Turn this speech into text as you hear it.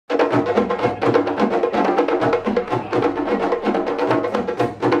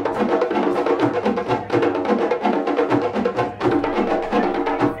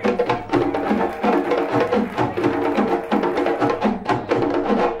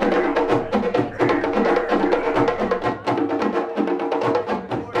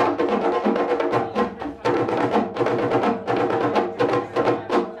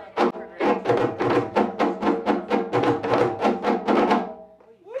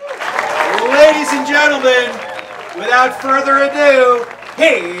Without further ado,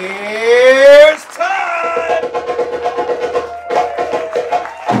 here's Todd!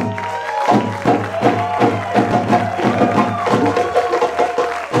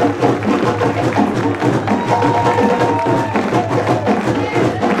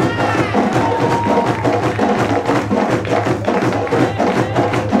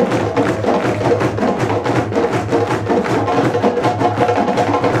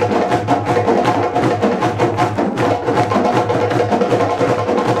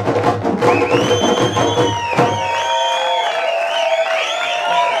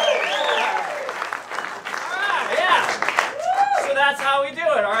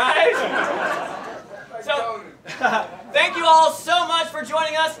 Thank you all so much for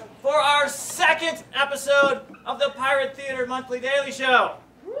joining us for our second episode of the Pirate Theater Monthly Daily Show,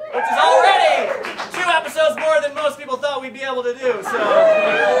 which is already 2 episodes more than most people thought we'd be able to do, so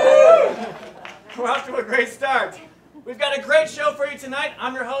we're off to a great start. We've got a great show for you tonight.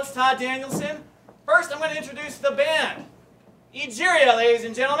 I'm your host, Todd Danielson. First, I'm going to introduce the band. Egeria, ladies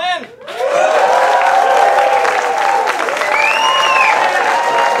and gentlemen.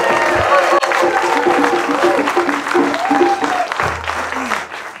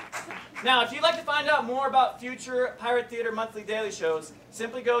 Now, if you'd like to find out more about future Pirate Theater Monthly Daily shows,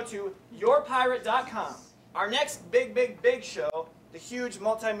 simply go to yourpirate.com. Our next big show, the huge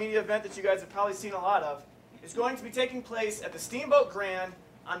multimedia event that you guys have probably seen a lot of, is going to be taking place at the Steamboat Grand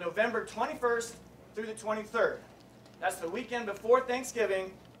on November 21st through the 23rd. That's the weekend before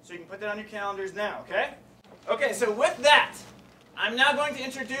Thanksgiving, so you can put that on your calendars now, okay? Okay, so with that, I'm now going to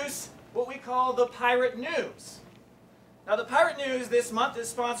introduce what we call the Pirate News. Now, the Pirate News this month is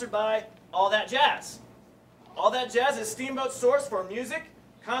sponsored by All That Jazz. All That Jazz is Steamboat's source for music,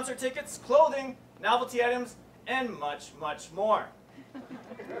 concert tickets, clothing, novelty items, and much more.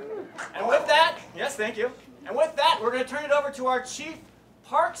 And with that, yes, thank you. And with that, we're going to turn it over to our Chief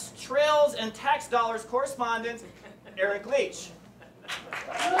Parks, Trails, and Tax Dollars correspondent, Eric Leach.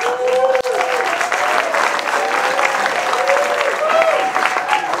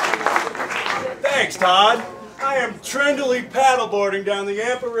 Thanks, Todd. I am trendily paddleboarding down the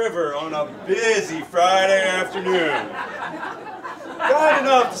Yampa River on a busy Friday afternoon. Kind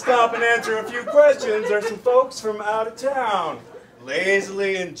enough to stop and answer a few questions are some folks from out of town,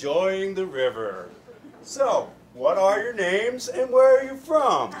 lazily enjoying the river. So, what are your names and where are you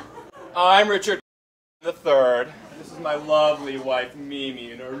from? I'm Richard III. This is my lovely wife,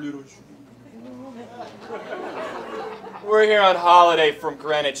 Mimi, and our little... We're here on holiday from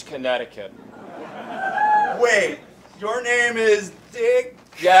Greenwich, Connecticut. Wait, your name is Dick?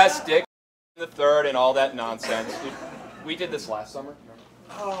 Yes, Dick III and all that nonsense. We did this last summer.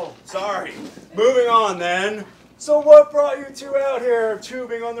 Oh, sorry. Moving on then. So what brought you two out here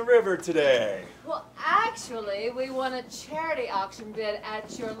tubing on the river today? Well, actually, we won a charity auction bid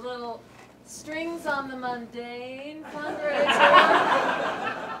at your little Strings on the Mundane fundraiser.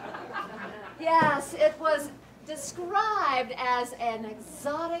 Yes, it was described as an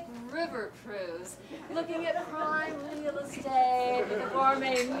exotic river cruise, looking at prime real estate with a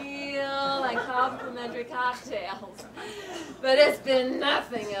gourmet meal and complimentary cocktails. But it's been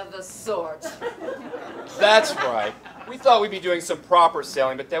nothing of the sort. That's right. We thought we'd be doing some proper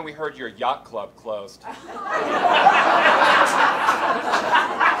sailing, but then we heard your yacht club closed.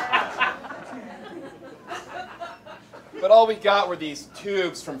 But all we got were these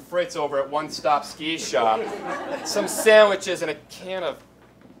tubes from Fritz over at One Stop Ski Shop, some sandwiches, and a can of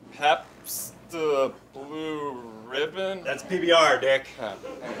Pepsi Blue Ribbon. That's PBR, Dick.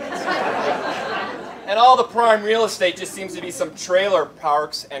 And all the prime real estate just seems to be some trailer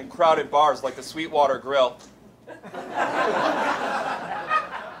parks and crowded bars like the Sweetwater Grill.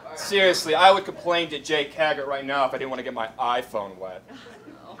 Seriously, I would complain to Jay Caggett right now if I didn't want to get my iPhone wet.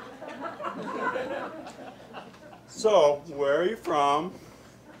 So, where are you from?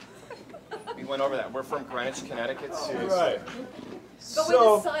 We went over that. We're from Greenwich, Connecticut. Seriously. Right. But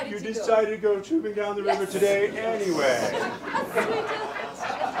So, we decided you to decided to go tubing down the river today anyway.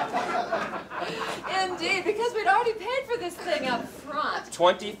 Indeed, because we'd already paid for this thing up front.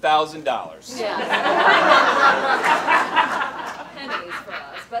 $20,000. Yes. Pennies for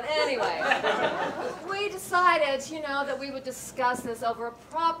us. But anyway, we decided, you know, that we would discuss this over a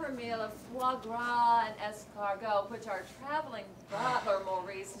proper meal of foie gras and escargot, which our traveling butler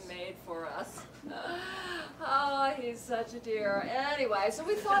Maurice made for us. Oh, he's such a dear. Anyway, so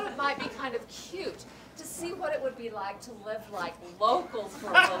we thought it might be kind of cute to see what it would be like to live like locals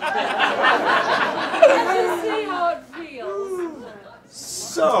for a little bit. To see how it feels.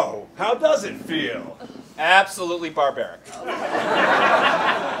 So, how does it feel? Absolutely barbaric.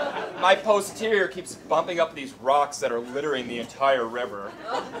 My posterior keeps bumping up these rocks that are littering the entire river.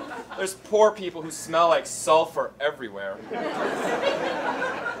 There's poor people who smell like sulfur everywhere.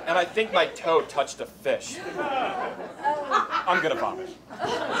 And I think my toe touched a fish. I'm gonna vomit.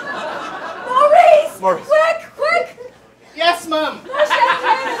 Maurice! Quick! Yes, Mum. Push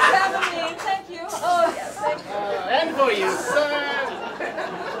that cannon, thank you. Oh, yes, thank you. And for you, sir.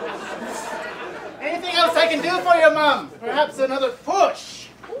 Anything else I can do for you, Mum? Perhaps another push?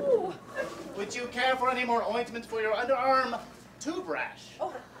 Ooh. Would you care for any more ointment for your underarm tube rash?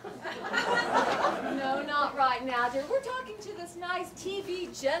 Oh. No, not right now, dear. We're talking to this nice TV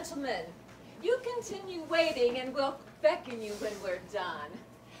gentleman. You continue waiting and we'll beckon you when we're done.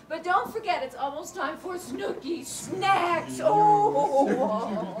 But don't forget, it's almost time for Snooky snacks. Oh!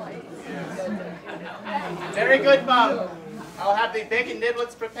 Very good, Mum. I'll have the bacon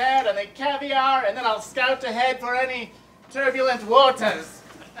niblets prepared and the caviar, and then I'll scout ahead for any turbulent waters.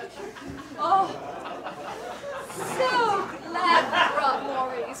 Oh, so glad you brought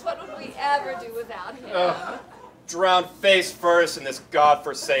Maurice. What would we ever do without him? Drowned face first in this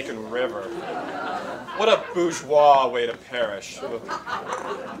godforsaken river. What a bourgeois way to perish.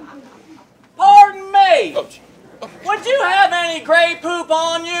 Pardon me! Oh, gee. Would you have any gray poop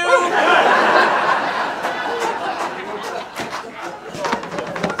on you?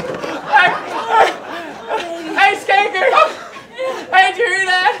 Hey, Skanker! Hey, did you hear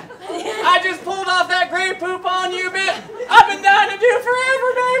that? I just pulled off that gray poop on you bit I've been dying to do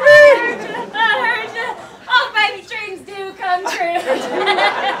forever, baby! I heard you. All baby dreams do come true.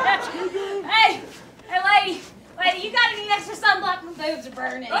 Hey, lady, you got any extra sunblock? My boobs are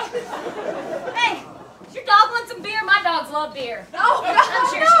burning. Hey, does your dog want some beer? My dogs love beer. Oh, I'm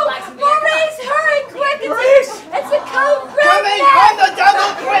sure she likes some beer. Maurice, hurry, quick! It's a code red. Coming on the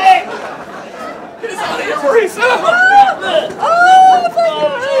double quick! Get us out of here, Maurice!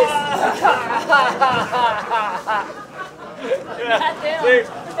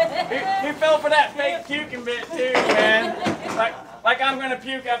 He fell for that fake puking bit too, man. Like I'm gonna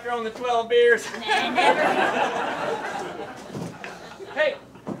puke after only 12 beers. Hey,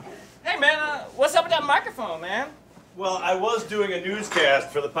 man, what's up with that microphone, man? Well, I was doing a newscast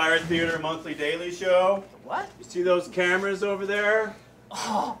for the Pirate Theatre Monthly Daily Show. What? You see those cameras over there?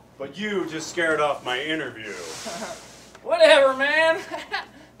 Oh, But you just scared off my interview. whatever, man.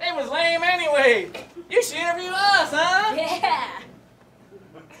 They was lame anyway. You should interview us, huh? Yeah.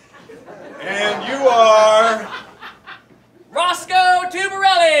 And you are... Roscoe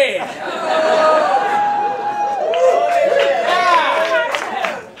Tubarelli.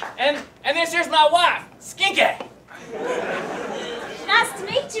 And this here's my wife, Skinky. Nice to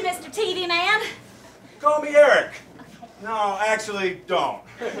meet you, Mr. TV Man. Call me Eric. No, actually, don't.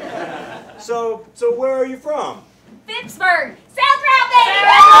 So where are you from? Vicksburg. South Routt, baby.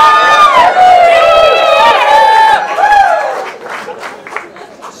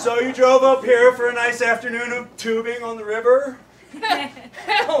 So you drove up here for a nice afternoon of tubing on the river?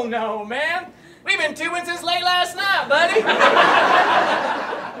 Hell no, man. We've been tubing since late last night, buddy.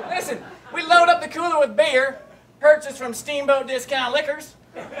 Listen, we load up the cooler with beer, purchased from Steamboat Discount Liquors.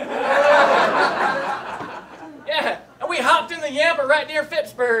 Yeah, and we hopped in the Yampa right near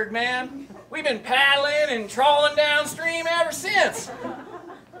Phippsburg, man. We've been paddling and trawling downstream ever since.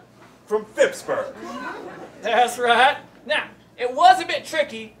 From Phippsburg. That's right. Now, it was a bit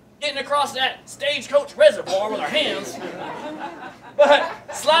tricky getting across that stagecoach reservoir with our hands, but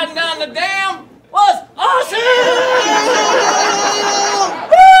sliding down the dam was awesome!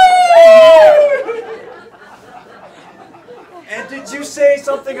 And did you say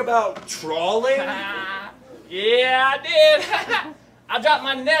something about trawling? Yeah, I did. I dropped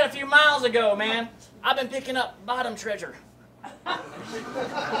my net a few miles ago, man. I've been picking up bottom treasure.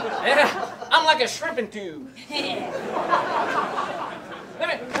 Yeah, I'm like a shrimping tube.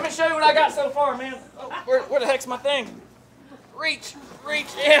 Let me show you what I got so far, man. Oh, where the heck's my thing? Reach,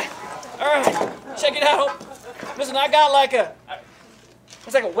 yeah. All right, check it out. Listen, I got like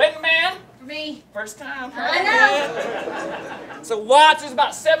it's like a wedding man. For me. First time. I know. So watch, there's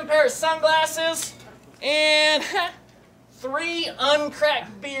about 7 pairs of sunglasses and 3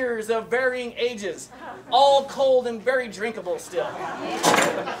 uncracked beers of varying ages. all cold and very drinkable still.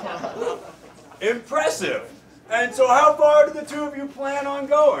 Impressive. And so how far do the two of you plan on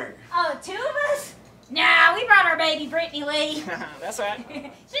going? Oh, two of us? Nah, we brought our baby Brittany Lee. That's right.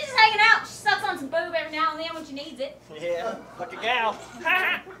 She's just hanging out. She sucks on some boob every now and then when she needs it. Yeah, like a gal.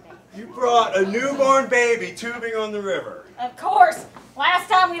 You brought a newborn baby tubing on the river. Of course. Last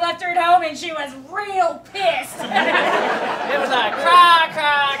time we left her at home and she was real pissed. It was like cry,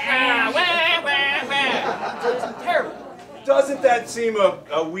 cry, cry, wah, wah, wah. It was terrible. Doesn't that seem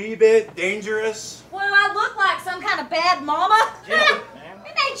a wee bit dangerous? Well, I look like some kind of bad mama. Yeah. We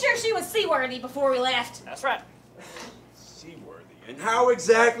made sure she was seaworthy before we left. That's right. Seaworthy. And how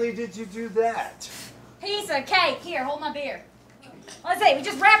exactly did you do that? Piece of cake. Here, hold my beer. Let's see, we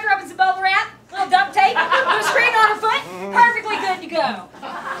just wrapped her up in some bubble wrap, a little duct tape, put a string on her foot, perfectly good to go.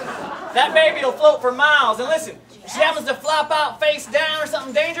 That baby will float for miles. And listen, if she happens to flop out face down or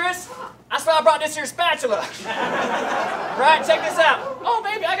something dangerous, that's why I brought this here spatula. Right, check this out. Oh,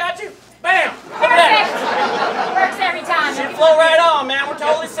 baby, I got you. Bam! Look at that. Works every time. She'll float right on, man. We're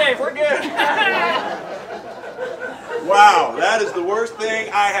totally safe. We're good. Wow, that is the worst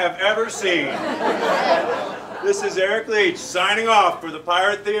thing I have ever seen. This is Eric Leach signing off for the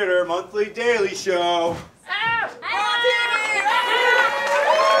Pirate Theater Monthly Daily Show.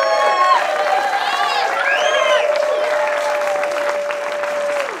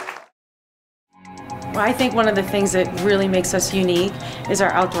 Well, I think one of the things that really makes us unique is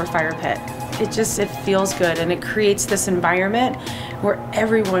our outdoor fire pit. It feels good, and it creates this environment where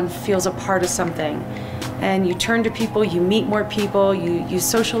everyone feels a part of something. And you turn to people, you meet more people, you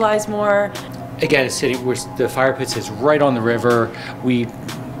socialize more. Again, a city where the fire pits is right on the river. We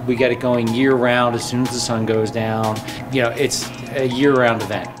get it going year round as soon as the sun goes down. You know, it's a year-round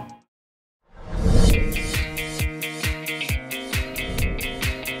event.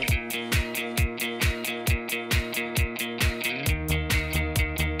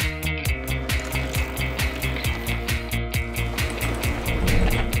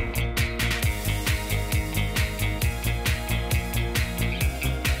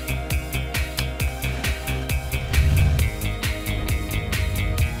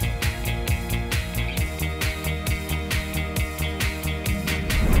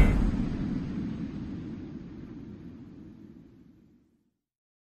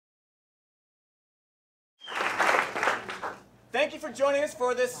 Thank you for joining us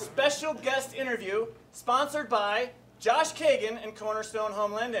for this special guest interview sponsored by Josh Kagan and Cornerstone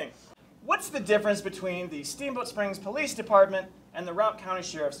Home Lending. What's the difference between the Steamboat Springs Police Department and the Routt County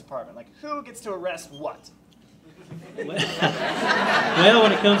Sheriff's Department? Like, who gets to arrest what? Well,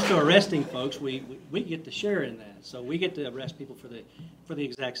 when it comes to arresting folks, we get to share in that. So we get to arrest people for the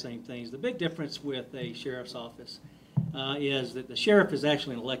exact same things. The big difference with a sheriff's office is that the sheriff is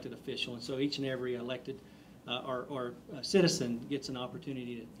actually an elected official, and so each and every elected or citizen gets an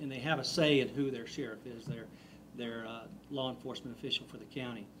opportunity to, and they have a say in who their sheriff is, their law enforcement official for the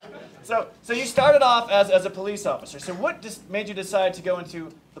county. So you started off as a police officer. So what just made you decide to go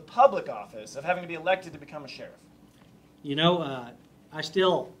into the public office of having to be elected to become a sheriff? You know, I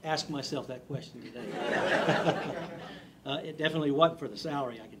still ask myself that question today. It definitely wasn't for the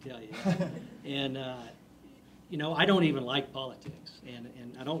salary, I can tell you. And you know, I don't even like politics, and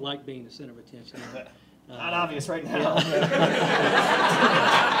I don't like being the center of attention. Not obvious right now.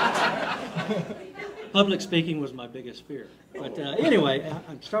 Public speaking was my biggest fear. But anyway,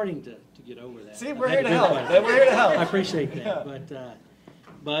 I'm starting to get over that. See, we're here to help. We're here to help. I appreciate that. Yeah.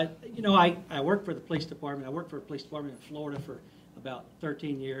 But you know, I worked for the police department. I worked for a police department in Florida for about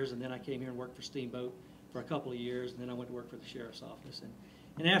 13 years, and then I came here and worked for Steamboat for a couple of years, and then I went to work for the sheriff's office.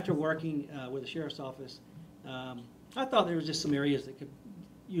 And after working with the sheriff's office, I thought there was just some areas that could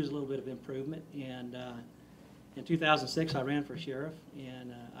use a little bit of improvement. And in 2006, I ran for sheriff,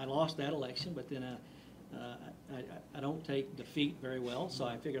 and I lost that election. But then I don't take defeat very well, so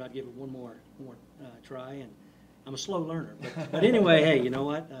I figured I'd give it one more try. And I'm a slow learner, but anyway, hey, you know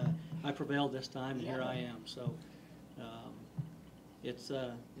what? I prevailed this time, and here I am. So it's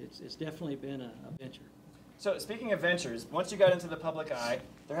definitely been a venture. So speaking of ventures, once you got into the public eye,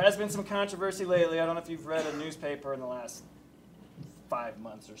 there has been some controversy lately. I don't know if you've read a newspaper in the last 5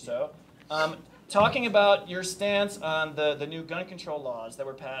 months or so, talking about your stance on the new gun control laws that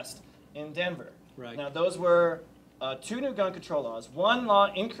were passed in Denver. Right. Now, those were 2 new gun control laws. One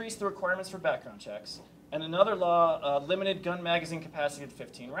law increased the requirements for background checks, and another law limited gun magazine capacity to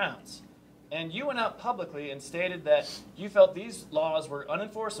 15 rounds. And you went out publicly and stated that you felt these laws were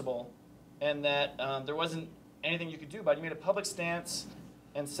unenforceable and that there wasn't anything you could do about it. You made a public stance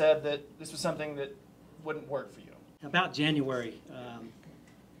and said that this was something that wouldn't work for you. About January,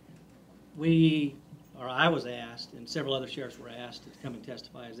 we or I was asked, and several other sheriffs were asked to come and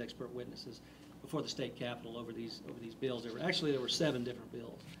testify as expert witnesses before the state capitol over these bills. There were 7 different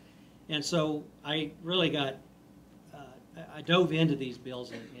bills, and so I really got I dove into these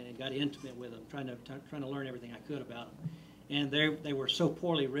bills and got intimate with them, trying to learn everything I could about them. And they were so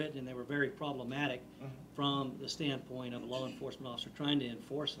poorly written, and they were very problematic from the standpoint of a law enforcement officer trying to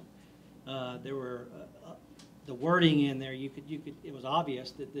enforce them. There were the wording in there. It was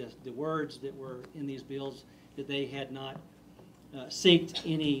obvious that the words that were in these bills, that they had not sought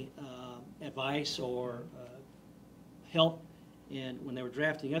any advice or help when they were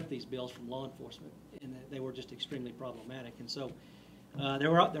drafting up these bills from law enforcement, and they were just extremely problematic. And so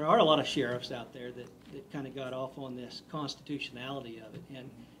there are a lot of sheriffs out there that kind of got off on this constitutionality of it,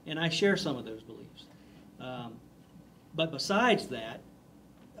 and I share some of those beliefs. But besides that,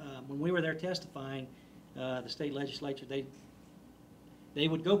 when we were there testifying, the state legislature, they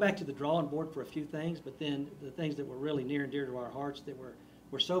would go back to the drawing board for a few things, but then the things that were really near and dear to our hearts that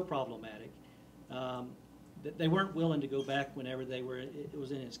were so problematic, that they weren't willing to go back whenever it was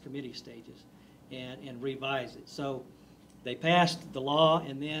in its committee stages and revise it. So they passed the law,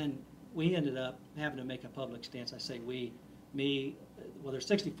 and then we ended up having to make a public stance. I say well, there's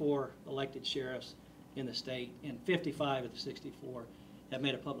 64 elected sheriffs in the state, and 55 of the 64 have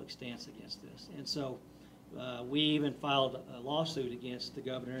made a public stance against this. And so we even filed a lawsuit against the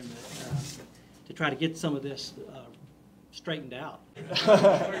governor to try to get some of this straightened out.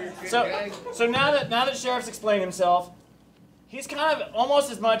 So now that Sheriff's explained himself, he's kind of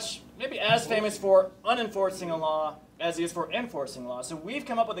almost as much, maybe as famous for unenforcing a law as he is for enforcing law. So we've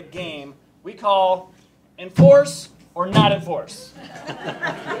come up with a game we call Enforce or Not Enforce.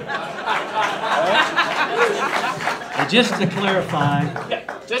 And just to clarify.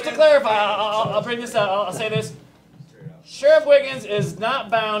 Yeah, just to clarify, I'll bring this up. I'll say this. Sheriff Wiggins is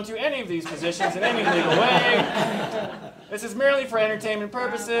not bound to any of these positions in any legal way. This is merely for entertainment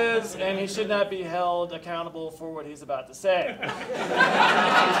purposes, and he should not be held accountable for what he's about to say.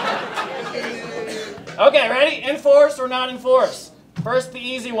 Okay, ready? Enforce or not enforce? First, the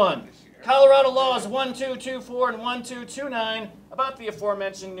easy one. Colorado laws 1224 and 1229 about the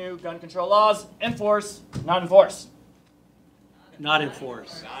aforementioned new gun control laws. Enforce, not enforce. Not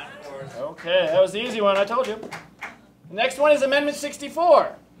enforce. Okay, that was the easy one, I told you. The next one is Amendment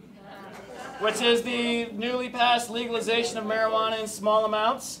 64, which is the newly passed legalization of marijuana in small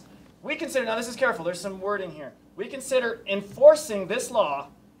amounts. We consider, now this is careful, there's some wording here. We consider enforcing this law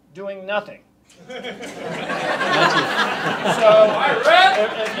doing nothing. So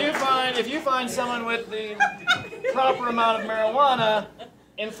if you find someone with the proper amount of marijuana,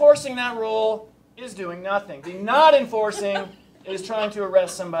 enforcing that rule is doing nothing. The not enforcing is trying to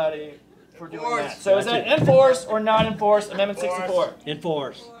arrest somebody for doing that. So is that enforce or not enforce Amendment 64?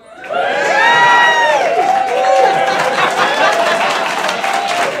 Enforce.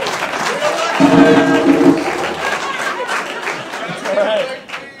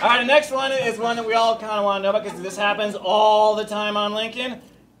 All right, the next one is one that we all kind of want to know about because this happens all the time on Lincoln.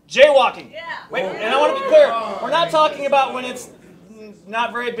 Jaywalking. Yeah. Wait, and I want to be clear. We're not talking about when it's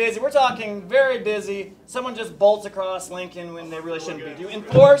not very busy. We're talking very busy. Someone just bolts across Lincoln when they really shouldn't be. Do you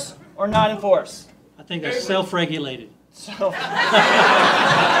enforce or not enforce? I think that's self-regulated. That's a good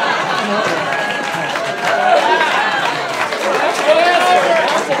answer.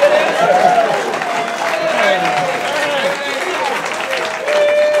 That's a good answer. All right.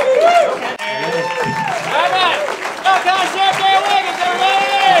 Oh, come on, Sheriff Garrett Wiggins, everybody!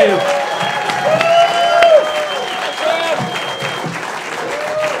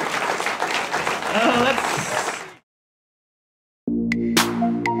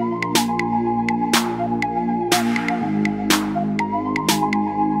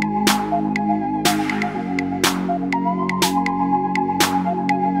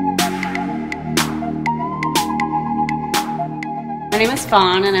 My name is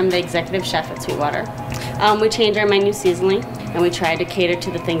Fawn, and I'm the executive chef at Sweetwater. We change our menu seasonally, and we try to cater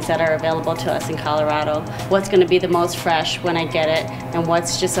to the things that are available to us in Colorado. What's going to be the most fresh when I get it, and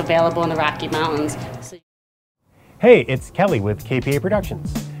what's just available in the Rocky Mountains. Hey, it's Kelly with KPA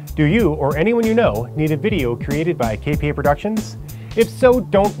Productions. Do you or anyone you know need a video created by KPA Productions? If so,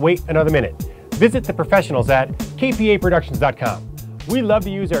 don't wait another minute. Visit the professionals at kpaproductions.com. We love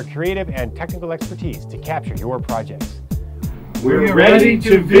to use our creative and technical expertise to capture your projects. We're ready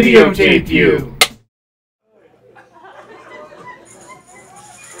to videotape you.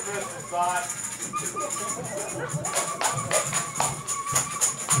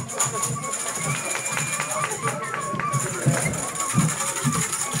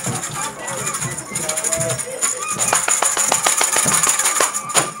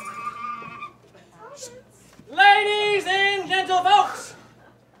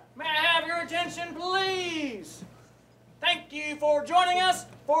 attention, please. Thank you for joining us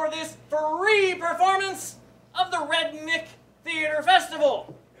for this free performance of the RedNik Theatre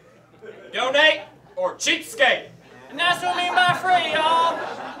Festival. Donate or cheapskate. And that's what I mean by free, y'all.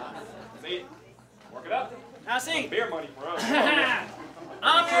 See, work it up. Now see. Beer money for us.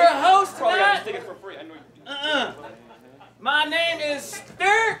 I'm your host Probably got tonight. these tickets for free. I know you. My name is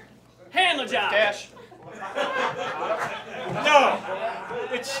Stuart Handlejob. Cash. No,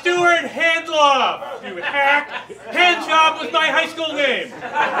 it's Stuart Handloff, you hack. Handjob was my high school name.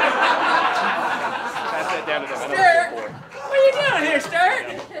 Pass that down to the Stuart, what are you doing here, Stuart?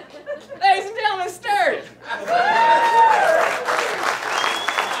 Ladies and gentlemen, Stuart.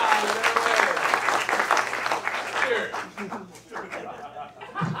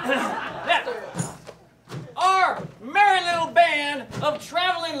 Our merry little band of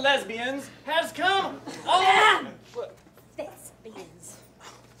traveling lesbians has come all Thespians.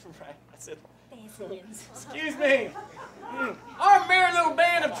 Right, that's it. Thespians. Excuse me. Our merry little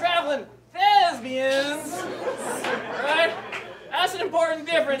band of traveling thespians. Right? That's an important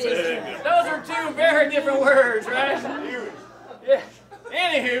difference. Those are two very different words, right? Yeah.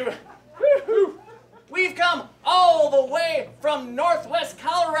 Anywho, we've come all the way from Northwest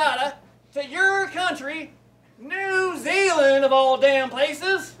Colorado to your country, New Zealand of all damn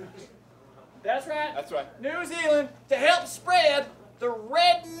places. That's right. That's right. New Zealand, to help spread the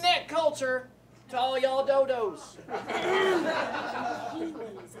redneck culture to all y'all dodos.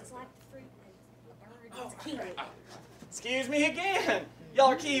 Kiwis. It's like the fruit that bird is kiwi. Excuse me again. Y'all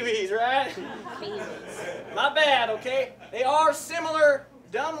are Kiwis, right? Kiwis. My bad, okay? They are similar,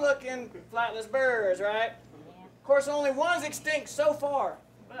 dumb-looking, flightless birds, right? Of course, only one's extinct so far.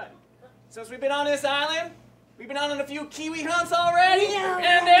 But since we've been on this island, we've been on a few Kiwi hunts already,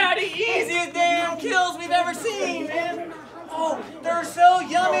 and they are the easiest damn kills we've ever seen, man. Oh, they're so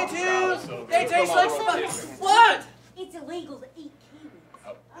yummy, too. They taste like what? It's illegal to eat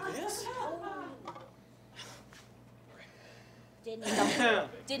kiwis. Yes?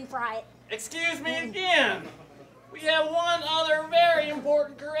 Didn't fry it. Excuse me again. We have one other very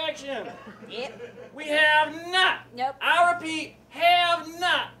important correction. Yep. We have not, Nope. I repeat, have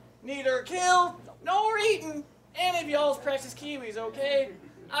not, neither killed nor eaten any of y'all's precious kiwis, okay?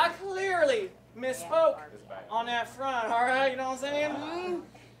 I clearly misspoke on that front, all right? You know what I'm saying?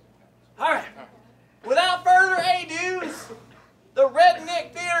 All right. Without further ado, the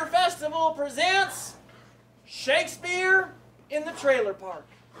RedNik Theatre Festival presents Shakespeare in the Trailer Park.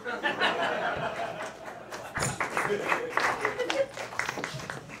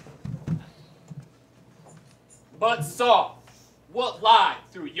 But saw what lied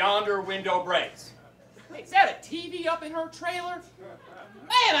through yonder window breaks. Hey, is that a TV up in her trailer?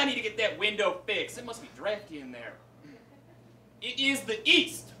 Man, I need to get that window fixed. It must be drafty in there. It is the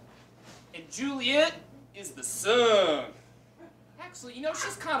east, and Juliet is the sun. Actually, you know,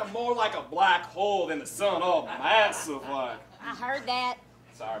 she's kind of more like a black hole than the sun, all massive like. I heard that.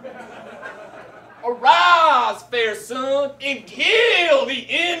 Sorry, baby. Arise, fair sun, and kill the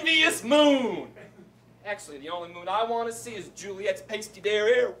envious moon. Actually, the only moon I want to see is Juliet's pasty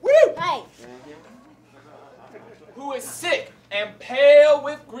derriere. Woo! Hey. Who is sick and pale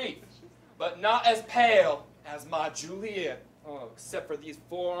with grief, but not as pale as my Juliet. Oh, except for these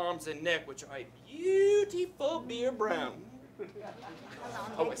forearms and neck, which are a beautiful beer brown.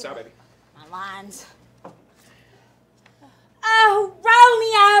 Oh, wait, sorry, baby. My lines. Oh,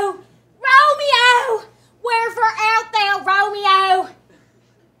 Romeo! Romeo! Wherefore art thou, Romeo?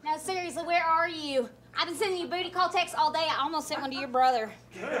 No, seriously, where are you? I've been sending you booty call texts all day. I almost sent one to your brother.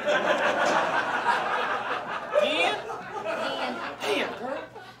 Ian? Ian.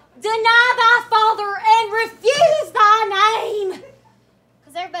 Deny thy father and refuse thy name.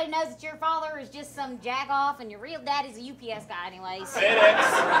 Because everybody knows that your father is just some jack-off and your real daddy's a UPS guy anyways. FedEx.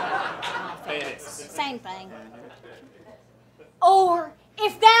 Oh, FedEx. Same thing. Or,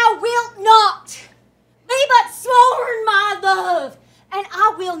 if thou wilt not, be but sworn my love, and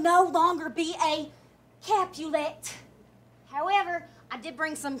I will no longer be a Capulet. However, I did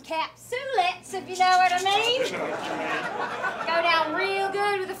bring some capsulets, if you know what I mean. Go down real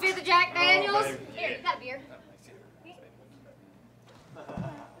good with a fifth of Jack Daniels. Here, you got a beer.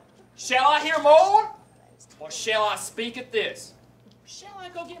 Shall I hear more? Or shall I speak at this? Shall I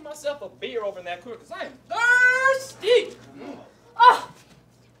go get myself a beer over in that cooler? Because I am thirsty. Oh,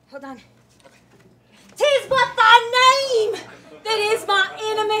 hold on. 'Tis but thy name that is my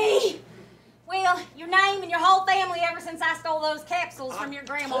enemy. Well, your name and your whole family ever since I stole those capsules from your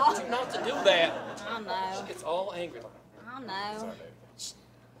grandma. I told you not to do that. I know. She gets all angry. I know. Sorry, baby.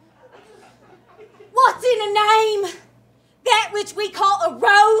 What's in a name? That which we call a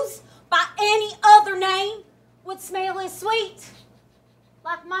rose by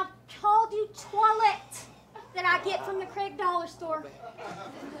store?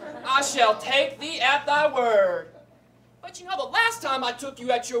 I shall take thee at thy word. But you know, the last time I took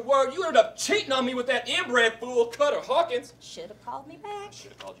you at your word, you ended up cheating on me with that inbred fool, Cutter Hawkins. Should have called me back.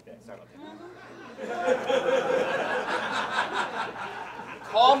 Should have called you back. Sorry about that.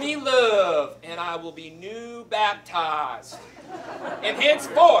 Call me Love, and I will be new baptized. And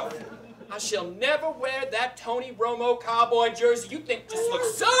henceforth, I shall never wear that Tony Romo cowboy jersey you think just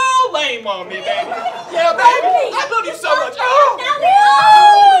looks so lame on me, baby. Yeah, baby, I love you so much. Oh,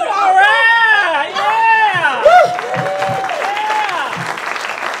 all right, yeah.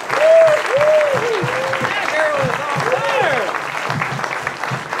 That girl is on fire.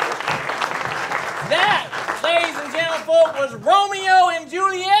 That, ladies and gentlemen, folk, was Romeo and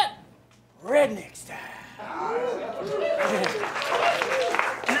Juliet, redneck style.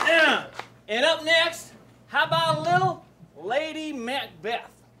 And up next, how about a little Lady Macbeth?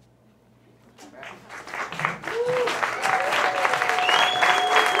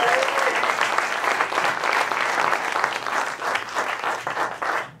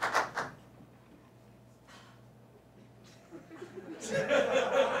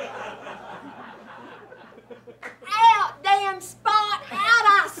 Out, damn spot! Out,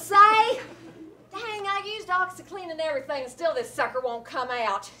 I say! Dang, I used OxyClean and everything, and still this sucker won't come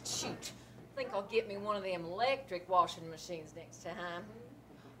out. Shoot. I think I'll get me one of them electric washing machines next time.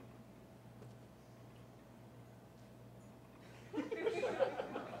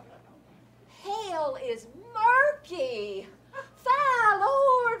 Hell is murky. Fie,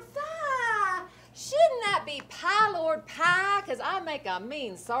 Lord, fie. Shouldn't that be Pie Lord Pie? Because I make a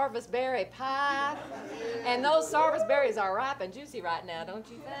mean sarvice berry pie. And those sarvice berries are ripe and juicy right now, don't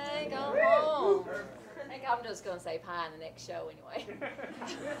you think? Oh, I think I'm just going to say pie in the next show anyway.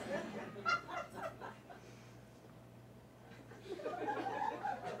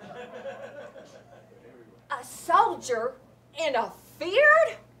 A soldier and a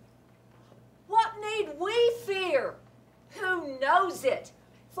feared? What need we fear? Who knows it?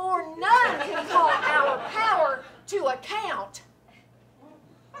 For none can call our power to account.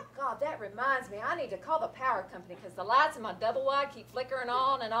 God, that reminds me, I need to call the power company because the lights in my double wide keep flickering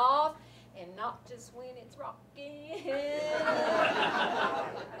on and off, and not just when it's rocking.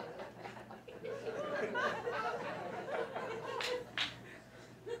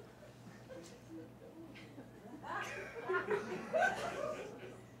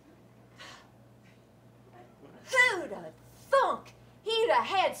 Who'd have thunk he'd have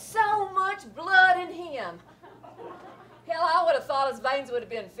had so much blood in him? Hell, I would have thought his veins would have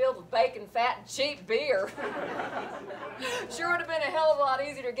been filled with bacon fat and cheap beer. Sure would have been a hell of a lot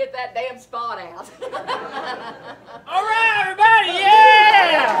easier to get that damn spot out. All right, everybody,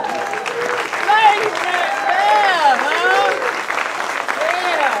 yeah! Lady Macbeth, huh?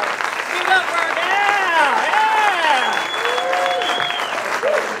 Yeah! Give it up for her now, yeah!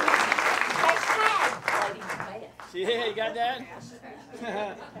 Yeah, you got that?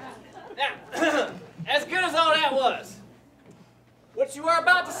 Now, as good as all that was, what you are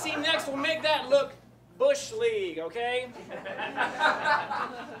about to see next will make that look Bush League, okay?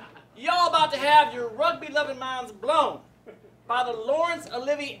 Y'all about to have your rugby-loving minds blown by the Laurence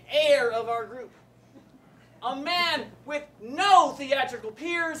Olivier heir of our group. A man with no theatrical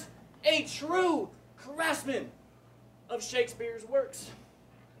peers, a true craftsman of Shakespeare's works.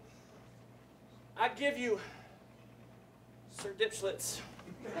 I give you Sir Dipschlitz.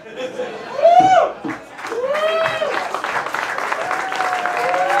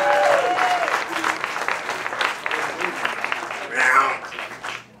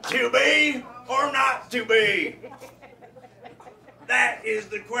 To be or not to be? That is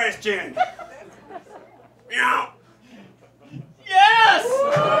the question. Yeah. Yes!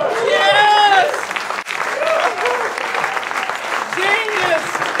 Yes! Genius!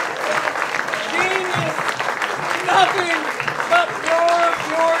 Genius! Nothing but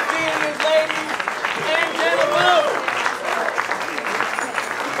pure genius, ladies and gentlemen.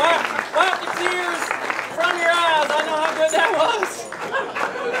 Wipe the tears from your eyes. I know how good that was.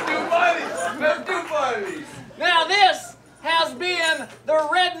 Let's do buddies. Now this has been the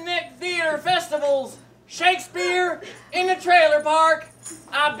RedNik Theatre Festival's Shakespeare in the Trailer Park.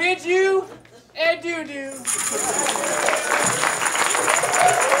 I bid you adieu.